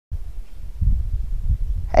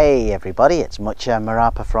Hey everybody, it's Mucha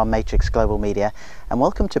Marapa from Matrix Global Media, and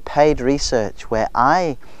welcome to Paid Research, where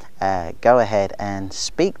I go ahead and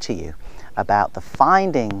speak to you about the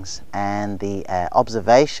findings and the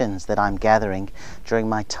observations that I'm gathering during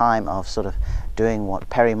my time of sort of doing what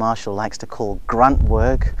Perry Marshall likes to call grunt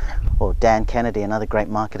work, or Dan Kennedy, another great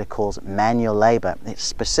marketer, calls manual labor. It's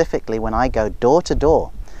specifically when I go door to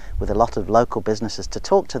door with a lot of local businesses to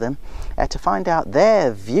talk to them, to find out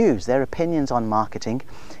their views, their opinions on marketing,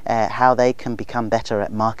 how they can become better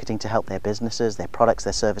at marketing to help their businesses, their products,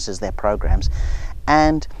 their services, their programs,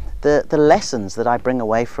 and the lessons that I bring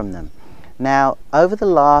away from them. Now, over the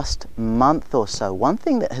last month or so, one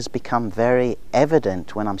thing that has become very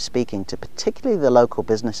evident when I'm speaking to particularly the local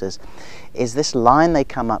businesses is this line they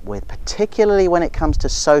come up with, particularly when it comes to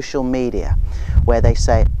social media, where they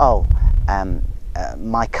say,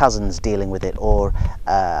 my cousin's dealing with it, or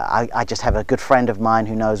I just have a good friend of mine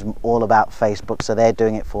who knows all about Facebook, so they're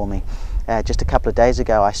doing it for me. Just a couple of days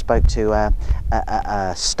ago I spoke to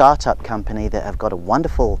a startup company that have got a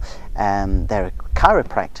wonderful, they're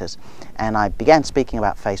chiropractors, and I began speaking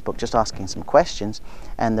about Facebook, just asking some questions,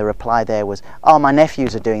 and the reply there was, oh, my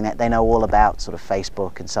nephews are doing that, they know all about sort of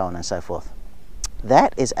Facebook and so on and so forth.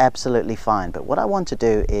 That is absolutely fine, but what I want to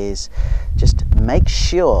do is just make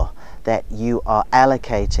sure that you are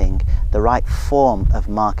allocating the right form of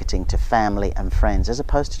marketing to family and friends, as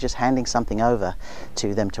opposed to just handing something over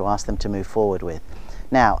to them to ask them to move forward with.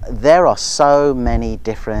 Now, there are so many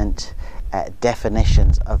different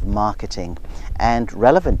definitions of marketing and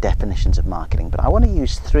relevant definitions of marketing, but I want to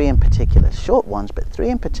use three in particular, short ones, but three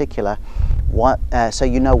in particular, so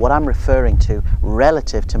you know what I'm referring to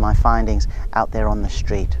relative to my findings out there on the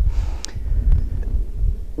street.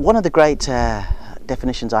 One of the great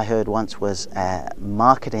definitions I heard once was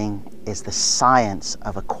marketing is the science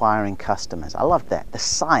of acquiring customers. I love that, the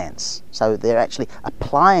science. So they're actually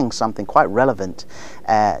applying something quite relevant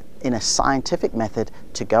in a scientific method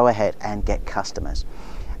to go ahead and get customers.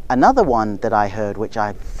 Another one that I heard, which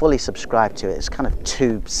I fully subscribe to, is kind of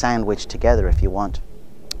two sandwiched together if you want.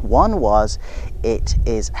 One was, it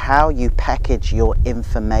is how you package your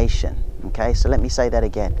information. Okay, so let me say that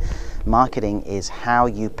again. Marketing is how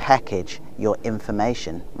you package your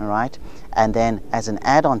information, all right? And then as an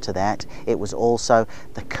add-on to that, it was also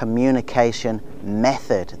the communication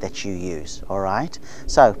method that you use, all right?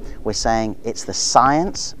 So we're saying it's the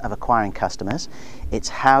science of acquiring customers, it's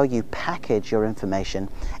how you package your information,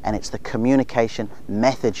 and it's the communication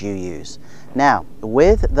method you use. Now,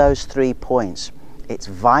 with those 3 points, it's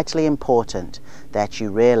vitally important that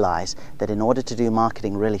you realize that in order to do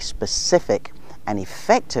marketing really specific and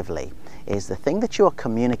effectively, is the thing that you are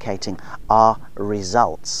communicating are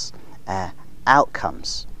results,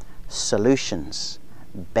 outcomes, solutions,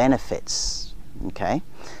 benefits. Okay,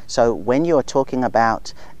 so when you're talking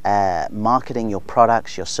about marketing your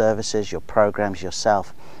products, your services, your programs,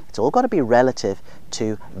 yourself, it's all got to be relative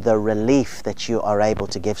to the relief that you are able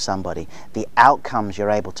to give somebody, the outcomes you're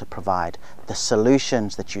able to provide, the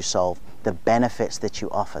solutions that you solve, the benefits that you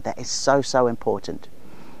offer. That is so, so important.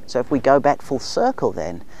 So if we go back full circle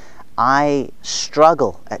then, I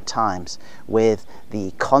struggle at times with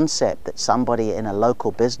the concept that somebody in a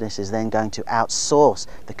local business is then going to outsource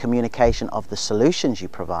the communication of the solutions you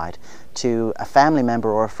provide to a family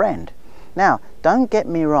member or a friend. Now, don't get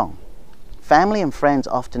me wrong. Family and friends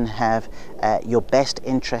often have your best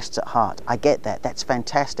interests at heart. I get that. That's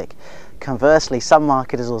fantastic. Conversely, some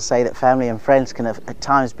marketers will say that family and friends can at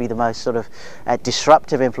times be the most sort of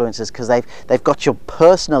disruptive influences, because they've got your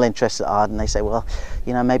personal interests at heart, and they say, well,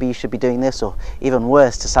 you know, maybe you should be doing this, or even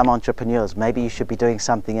worse, to some entrepreneurs, maybe you should be doing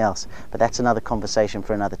something else. But that's another conversation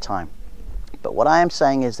for another time. But what I am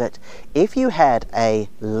saying is that if you had a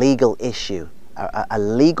legal issue, a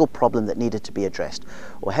legal problem that needed to be addressed,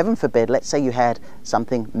 or heaven forbid, let's say you had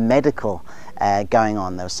something medical going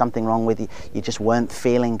on, there was something wrong with you, you just weren't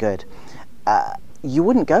feeling good, you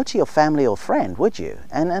wouldn't go to your family or friend, would you?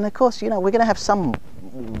 And of course, you know, we're going to have some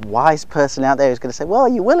wise person out there who's going to say, well,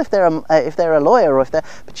 you will if they're a lawyer, or if they're,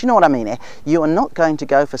 but you know what I mean. You are not going to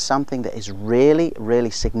go for something that is really, really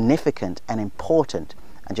significant and important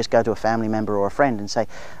and just go to a family member or a friend and say,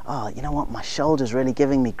 oh, you know what, my shoulder's really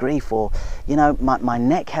giving me grief, or, you know, my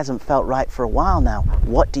neck hasn't felt right for a while now.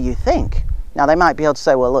 What do you think? Now, they might be able to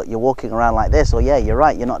say, well, look, you're walking around like this, or yeah, you're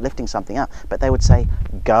right, you're not lifting something up. But they would say,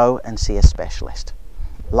 go and see a specialist.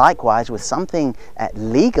 Likewise, with something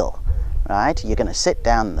legal, right, you're going to sit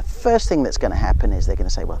down, and the first thing that's going to happen is they're going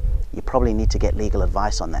to say, well, you probably need to get legal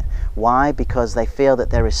advice on that. Why? Because they feel that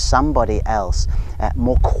there is somebody else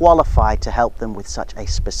more qualified to help them with such a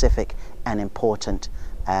specific and important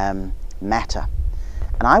matter.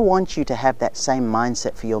 And I want you to have that same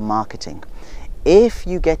mindset for your marketing. If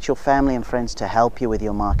you get your family and friends to help you with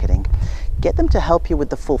your marketing, get them to help you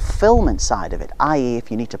with the fulfillment side of it, i.e.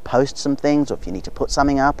 if you need to post some things, or if you need to put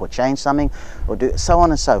something up or change something, or do so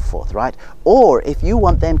on and so forth, right? Or if you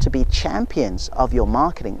want them to be champions of your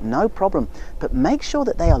marketing, no problem, but make sure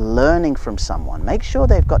that they are learning from someone. Make sure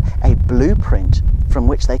they've got a blueprint from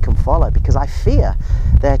which they can follow, because I fear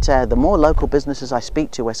that the more local businesses I speak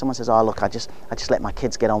to where someone says, oh look, I just let my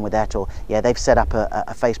kids get on with that, or yeah, they've set up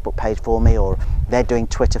a Facebook page for me, or they're doing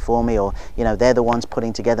Twitter for me, or you know, they're the ones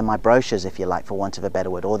putting together my brochures, if you like, for want of a better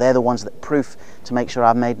word, or they're the ones that proof to make sure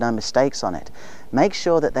I've made no mistakes on it. Make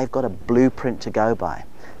sure that they've got a blueprint to go by.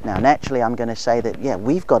 Now naturally I'm going to say that yeah,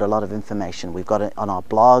 we've got a lot of information. We've got it on our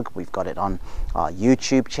blog, we've got it on our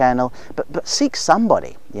YouTube channel, but seek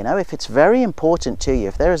somebody, you know, if it's very important to you,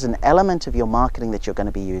 if there is an element of your marketing that you're going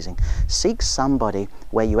to be using, seek somebody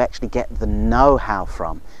where you actually get the know-how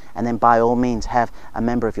from, and then by all means have a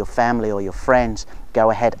member of your family or your friends go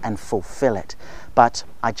ahead and fulfill it. But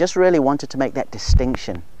I just really wanted to make that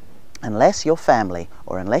distinction. Unless your family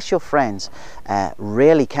or unless your friends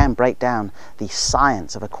really can break down the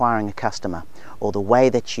science of acquiring a customer, or the way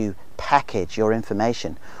that you package your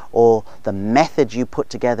information, or the method you put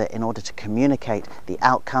together in order to communicate the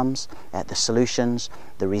outcomes, the solutions,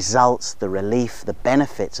 the results, the relief, the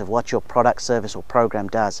benefits of what your product, service or program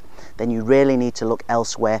does, then you really need to look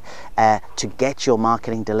elsewhere to get your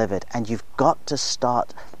marketing delivered. And you've got to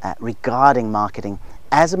start regarding marketing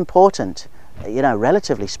as important, you know,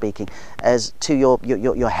 relatively speaking, as to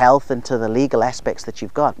your health and to the legal aspects that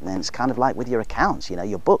you've got. And it's kind of like with your accounts, you know,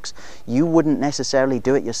 your books. You wouldn't necessarily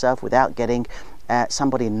do it yourself without getting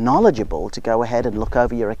somebody knowledgeable to go ahead and look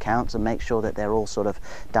over your accounts and make sure that they're all sort of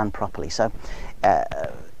done properly. So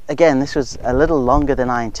again, this was a little longer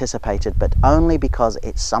than I anticipated, but only because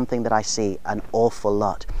it's something that I see an awful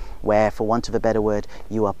lot, where, for want of a better word,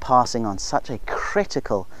 you are passing on such a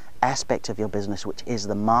critical aspect of your business, which is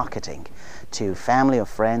the marketing, to family or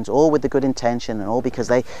friends, all with the good intention and all because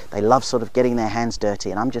they love sort of getting their hands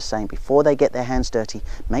dirty. And I'm just saying, before they get their hands dirty,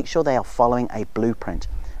 make sure they are following a blueprint.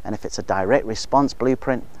 And if it's a direct response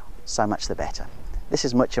blueprint, so much the better. This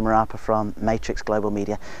is Mucha Marapa from Matrix Global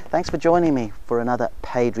Media. Thanks for joining me for another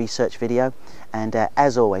paid research video. And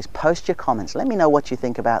as always, post your comments. Let me know what you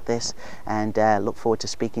think about this, and look forward to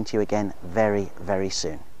speaking to you again very, very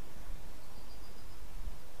soon.